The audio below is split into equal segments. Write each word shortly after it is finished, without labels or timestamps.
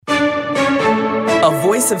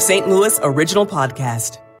Voice of St. Louis original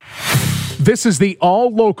podcast. This is the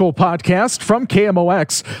All Local podcast from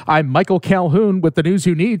KMOX. I'm Michael Calhoun with the news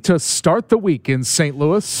you need to start the week in St.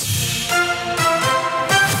 Louis.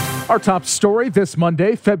 Our top story this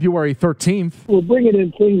Monday, February 13th. We're bringing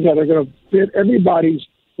in things that are going to fit everybody's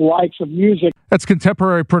likes of music. That's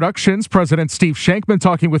Contemporary Productions President Steve Shankman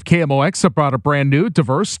talking with KMOX about a brand new,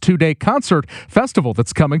 diverse two-day concert festival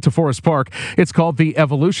that's coming to Forest Park. It's called the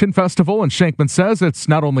Evolution Festival, and Shankman says it's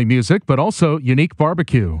not only music, but also unique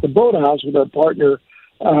barbecue. The Boathouse with our partner,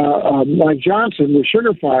 Mike Johnson, with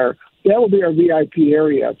Sugar Fire, that will be our VIP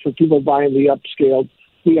area for people buying the upscale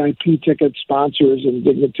VIP ticket sponsors and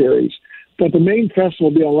dignitaries. But the main festival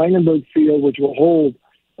will be on Langenberg Field, which will hold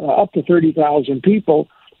up to 30,000 people.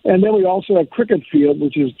 And then we also have Cricket Field,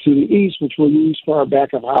 which is to the east, which we'll use for our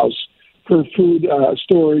back of house for food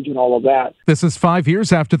storage and all of that. This is 5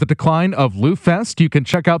 years after the decline of Lou Fest. You can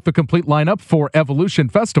check out the complete lineup for Evolution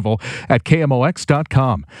Festival at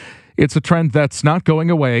KMOX.com. It's a trend that's not going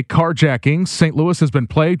away. Carjackings. St. Louis has been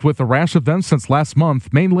plagued with a rash of them since last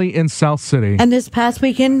month, mainly in South City. And this past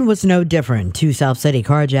weekend was no different. Two South City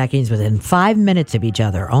carjackings within 5 minutes of each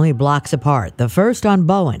other, only blocks apart. The first on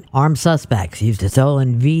Bowen. Armed suspects used a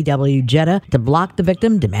stolen VW Jetta to block the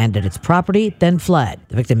victim, demanded its property, then fled.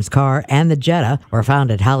 The victim's car and the Jetta were found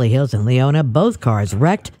at Holly Hills in Leona, both cars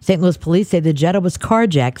wrecked. St. Louis police say the Jetta was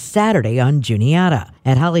carjacked Saturday on Juniata.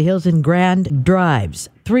 At Holly Hills and Grand Drives,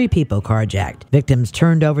 3 people carjacked. Victims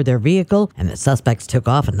turned over their vehicle, and the suspects took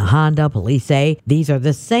off in the Honda. Police say these are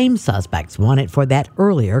the same suspects wanted for that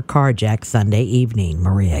earlier carjack Sunday evening.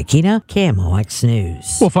 Maria Aquina, KMOX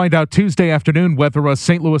News. We'll find out Tuesday afternoon whether a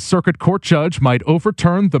St. Louis Circuit Court judge might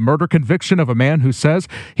overturn the murder conviction of a man who says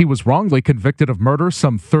he was wrongly convicted of murder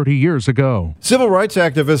some 30 years ago. Civil rights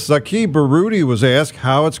activist Zaki Baroudi was asked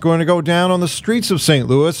how it's going to go down on the streets of St.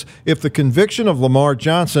 Louis if the conviction of Lamar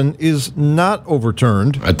Johnson is not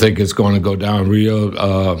overturned. I think it's going to go down real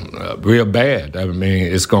bad. I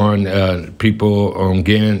mean, it's going. People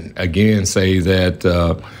again say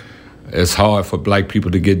that it's hard for black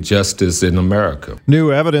people to get justice in America.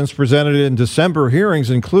 New evidence presented in December hearings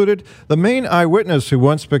included the main eyewitness who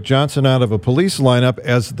once picked Johnson out of a police lineup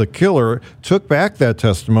as the killer took back that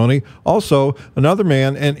testimony. Also, another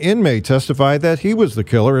man, an inmate, testified that he was the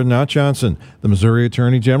killer and not Johnson. The Missouri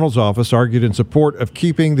Attorney General's office argued in support of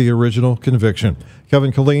keeping the original conviction.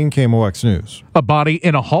 Kevin Calhoun, KMOX News. A body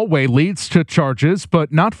in a hallway leads to charges, but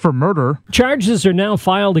not for murder. Charges are now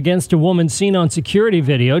filed against a woman seen on security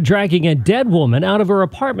video dragging a dead woman out of her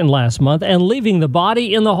apartment last month and leaving the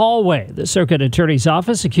body in the hallway. The circuit attorney's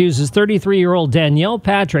office accuses 33-year-old Danielle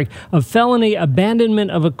Patrick of felony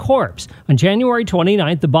abandonment of a corpse. On January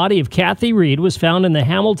 29th, the body of Kathy Reed was found in the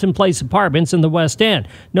Hamilton Place apartments in the West End.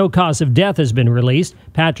 No cause of death has been released.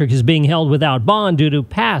 Patrick is being held without bond due to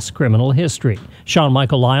past criminal history. Sean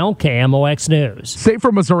Michael Lyle, KMOX News.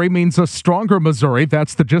 Safer Missouri means a stronger Missouri.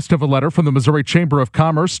 That's the gist of a letter from the Missouri Chamber of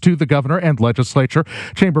Commerce to the governor and legislature.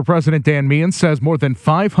 Chamber President Dan Meehan says more than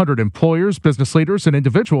 500 employers, business leaders, and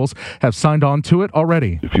individuals have signed on to it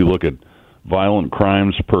already. If you look at violent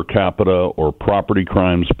crimes per capita or property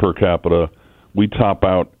crimes per capita, we top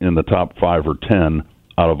out in the top 5 or 10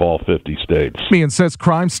 out of all 50 states. Meehan says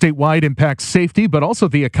crime statewide impacts safety, but also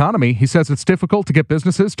the economy. He says it's difficult to get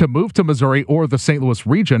businesses to move to Missouri or the St. Louis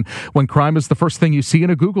region when crime is the first thing you see in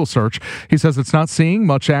a Google search. He says it's not seeing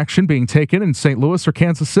much action being taken in St. Louis or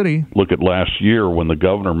Kansas City. Look at last year when the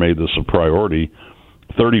governor made this a priority.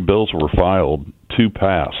 30 bills were filed, 2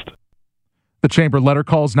 passed. The chamber letter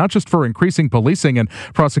calls not just for increasing policing and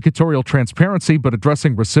prosecutorial transparency, but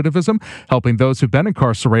addressing recidivism, helping those who've been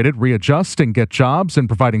incarcerated readjust and get jobs, and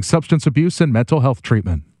providing substance abuse and mental health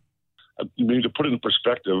treatment. To put it in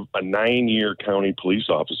perspective, a 9-year county police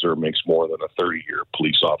officer makes more than a 30-year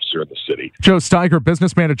police officer in the city. Joe Steiger,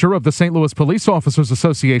 business manager of the St. Louis Police Officers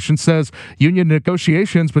Association, says union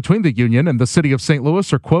negotiations between the union and the city of St.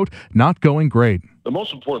 Louis are, quote, not going great. The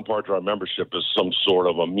most important part to our membership is some sort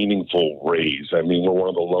of a meaningful raise. I mean, we're one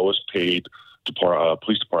of the lowest paid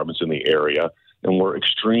police departments in the area, and we're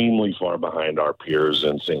extremely far behind our peers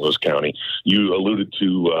in St. Louis County. You alluded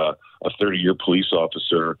to a 30-year police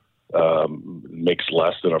officer makes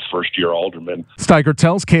less than a first-year alderman. Steiger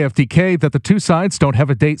tells KFDK that the two sides don't have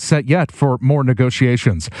a date set yet for more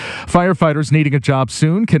negotiations. Firefighters needing a job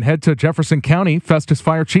soon can head to Jefferson County. Festus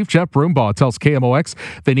Fire Chief Jeff Broombaugh tells KMOX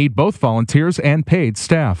they need both volunteers and paid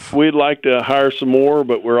staff. We'd like to hire some more,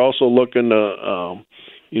 but we're also looking to,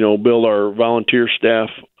 build our volunteer staff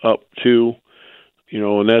up too.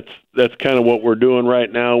 And that's kind of what we're doing right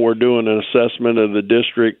now. We're doing an assessment of the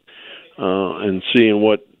district and seeing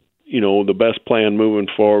what the best plan moving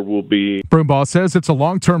forward will be. Broombaugh says it's a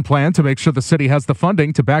long-term plan to make sure the city has the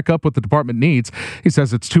funding to back up what the department needs. He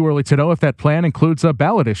says it's too early to know if that plan includes a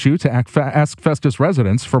ballot issue to ask Festus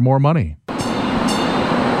residents for more money.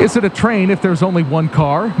 Is it a train if there's only one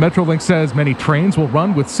car? Metrolink says many trains will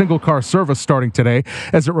run with single-car service starting today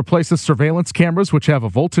as it replaces surveillance cameras, which have a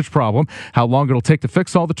voltage problem. How long it'll take to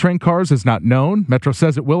fix all the train cars is not known. Metro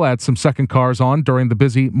says it will add some second cars on during the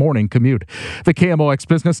busy morning commute. The KMOX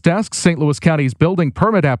Business Desk, St. Louis County's building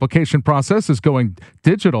permit application process is going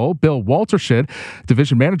digital. Bill Waltershid,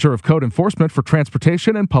 Division Manager of Code Enforcement for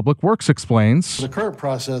Transportation and Public Works, explains. The current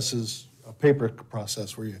process is a paper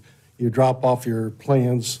process where you drop off your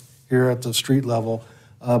plans here at the street level.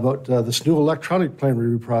 But this new electronic plan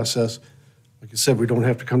review process, like I said, we don't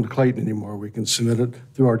have to come to Clayton anymore. We can submit it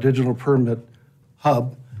through our digital permit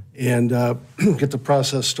hub and get the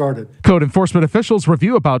process started. Code enforcement officials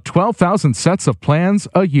review about 12,000 sets of plans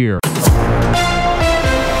a year.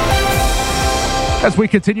 As we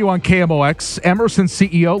continue on KMOX, Emerson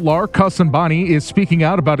CEO Lar Kasambani is speaking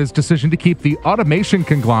out about his decision to keep the automation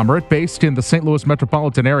conglomerate based in the St. Louis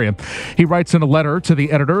metropolitan area. He writes in a letter to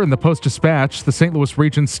the editor in the Post-Dispatch, the St. Louis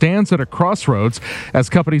region stands at a crossroads as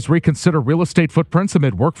companies reconsider real estate footprints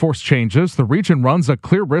amid workforce changes. The region runs a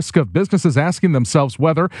clear risk of businesses asking themselves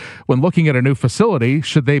whether, when looking at a new facility,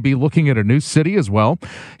 should they be looking at a new city as well.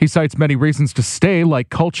 He cites many reasons to stay,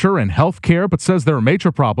 like culture and health care, but says there are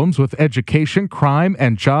major problems with education, crime,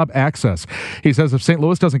 and job access. He says if St.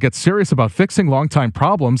 Louis doesn't get serious about fixing longtime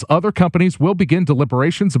problems, other companies will begin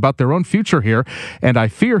deliberations about their own future here. And I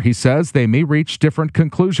fear, he says, they may reach different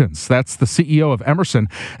conclusions. That's the CEO of Emerson.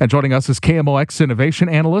 And joining us is KMOX innovation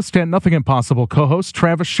analyst and Nothing Impossible co-host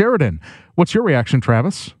Travis Sheridan. What's your reaction,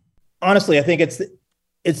 Travis? Honestly, I think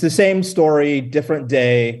it's the same story, different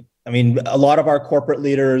day. I mean, a lot of our corporate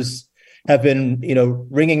leaders have been,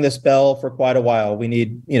 ringing this bell for quite a while. We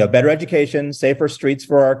need, better education, safer streets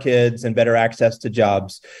for our kids, and better access to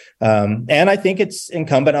jobs. And I think it's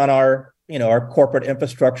incumbent on our corporate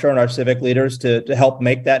infrastructure and our civic leaders to help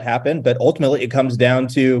make that happen. But ultimately, it comes down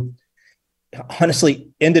to, honestly,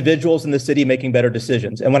 individuals in the city making better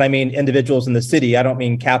decisions. And when I mean individuals in the city, I don't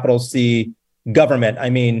mean capital C government.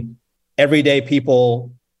 I mean everyday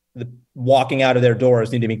people walking out of their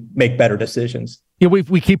doors need to make better decisions. Yeah,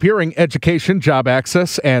 we keep hearing education, job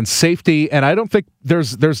access, and safety, and I don't think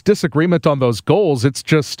there's disagreement on those goals. It's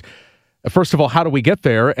just, first of all, how do we get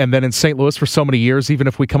there? And then in St. Louis for so many years, even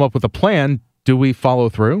if we come up with a plan, do we follow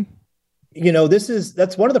through?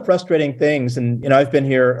 That's one of the frustrating things. And, I've been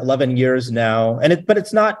here 11 years now, but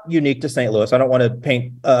it's not unique to St. Louis. I don't want to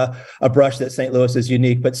paint a brush that St. Louis is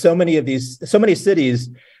unique, but so many cities,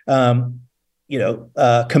 commission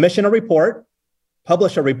a report,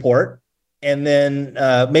 publish a report, and then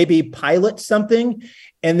maybe pilot something.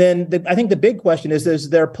 And then I think the big question is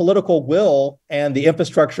there political will and the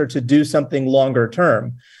infrastructure to do something longer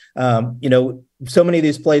term? So many of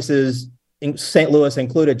these places, St. Louis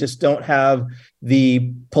included, just don't have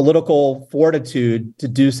the political fortitude to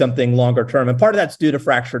do something longer term. And part of that's due to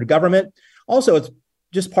fractured government. Also, it's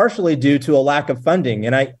just partially due to a lack of funding.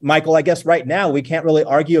 And Michael, I guess right now we can't really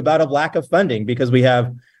argue about a lack of funding because we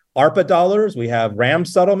have ARPA dollars, we have RAM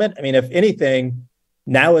settlement. I mean, if anything,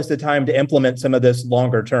 now is the time to implement some of this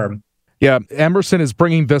longer term. Yeah, Emerson is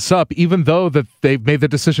bringing this up, even though that they've made the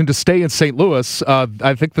decision to stay in St. Louis.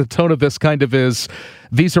 I think the tone of this kind of is,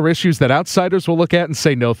 these are issues that outsiders will look at and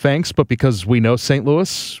say no thanks, but because we know St.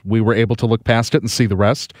 Louis, we were able to look past it and see the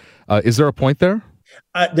rest. Is there a point there?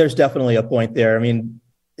 There's definitely a point there. I mean,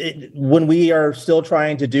 when we are still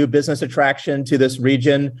trying to do business attraction to this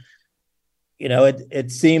region,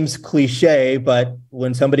 it seems cliche, but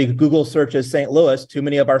when somebody Google searches St. Louis, too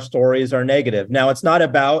many of our stories are negative. Now, it's not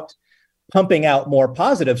about pumping out more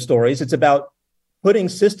positive stories. It's about putting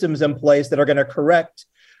systems in place that are going to correct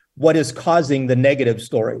what is causing the negative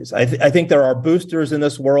stories. I think there are boosters in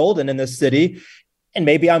this world and in this city, and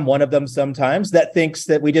maybe I'm one of them sometimes, that thinks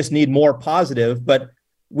that we just need more positive, but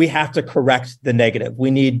we have to correct the negative.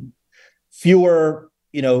 We need fewer,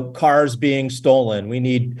 cars being stolen. We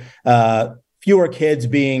need fewer kids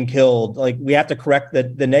being killed. Like, we have to correct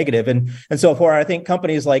the negative. And so for, I think,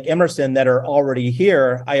 companies like Emerson that are already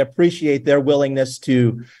here, I appreciate their willingness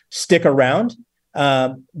to stick around.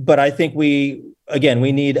 But I think we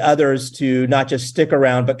need others to not just stick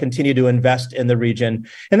around, but continue to invest in the region.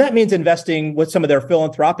 And that means investing with some of their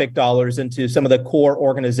philanthropic dollars into some of the core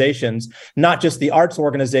organizations, not just the arts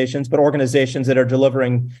organizations, but organizations that are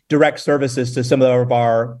delivering direct services to some of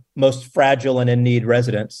our most fragile and in need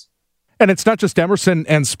residents. And it's not just Emerson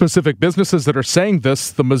and specific businesses that are saying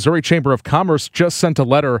this. The Missouri Chamber of Commerce just sent a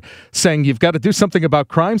letter saying you've got to do something about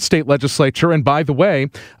crime, state legislature. And by the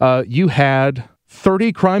way, you had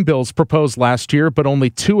 30 crime bills proposed last year, but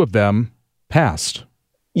only 2 of them passed.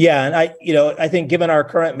 Yeah, and I think given our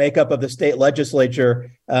current makeup of the state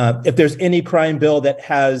legislature, if there's any crime bill that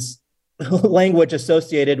has language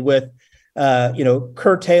associated with,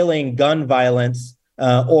 curtailing gun violence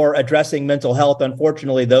or addressing mental health,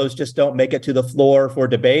 unfortunately, those just don't make it to the floor for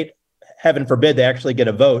debate. Heaven forbid they actually get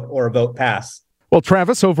a vote or a vote pass. Well,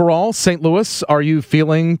 Travis, overall, St. Louis, are you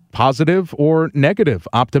feeling positive or negative,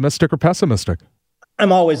 optimistic or pessimistic?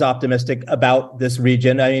 I'm always optimistic about this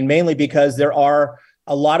region. I mean, mainly because there are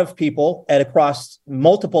a lot of people across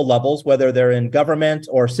multiple levels, whether they're in government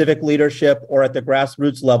or civic leadership or at the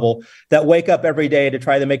grassroots level, that wake up every day to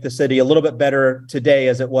try to make the city a little bit better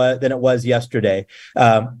today than it was yesterday.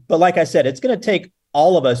 But like I said, it's going to take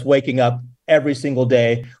all of us waking up every single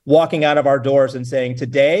day, walking out of our doors and saying,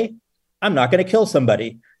 today, I'm not going to kill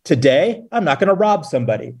somebody. Today, I'm not going to rob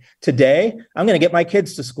somebody. Today, I'm going to get my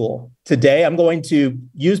kids to school. Today, I'm going to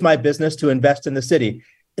use my business to invest in the city.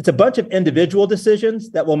 It's a bunch of individual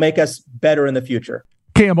decisions that will make us better in the future.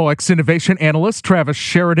 KMOX innovation analyst Travis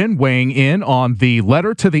Sheridan weighing in on the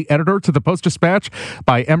letter to the editor to the Post-Dispatch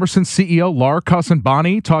by Emerson CEO Lar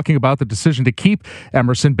Kassenbani, talking about the decision to keep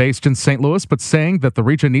Emerson based in St. Louis, but saying that the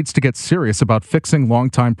region needs to get serious about fixing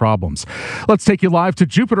longtime problems. Let's take you live to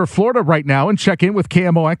Jupiter, Florida right now and check in with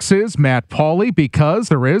KMOX's Matt Pauley, because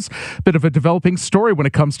there is a bit of a developing story when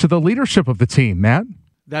it comes to the leadership of the team. Matt?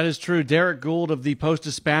 That is true. Derek Gould of the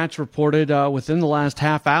Post-Dispatch reported within the last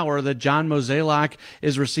half hour that John Mozeliak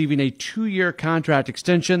is receiving a 2-year contract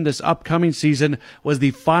extension. This upcoming season was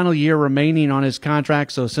the final year remaining on his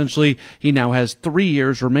contract, so essentially he now has 3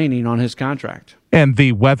 years remaining on his contract. And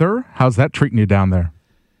the weather, how's that treating you down there?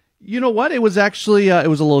 You know what? It was actually, it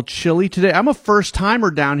was a little chilly today. I'm a first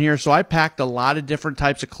timer down here, so I packed a lot of different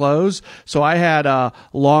types of clothes. So I had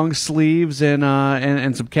long sleeves and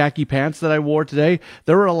some khaki pants that I wore today.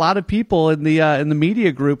 There were a lot of people in the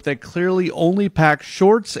media group that clearly only packed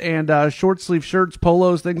shorts and short sleeve shirts,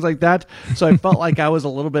 polos, things like that. So I felt like I was a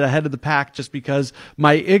little bit ahead of the pack just because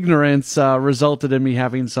my ignorance resulted in me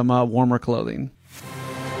having some warmer clothing.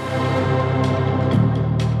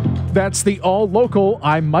 That's the All Local.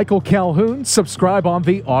 I'm Michael Calhoun. Subscribe on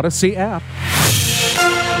the Odyssey app.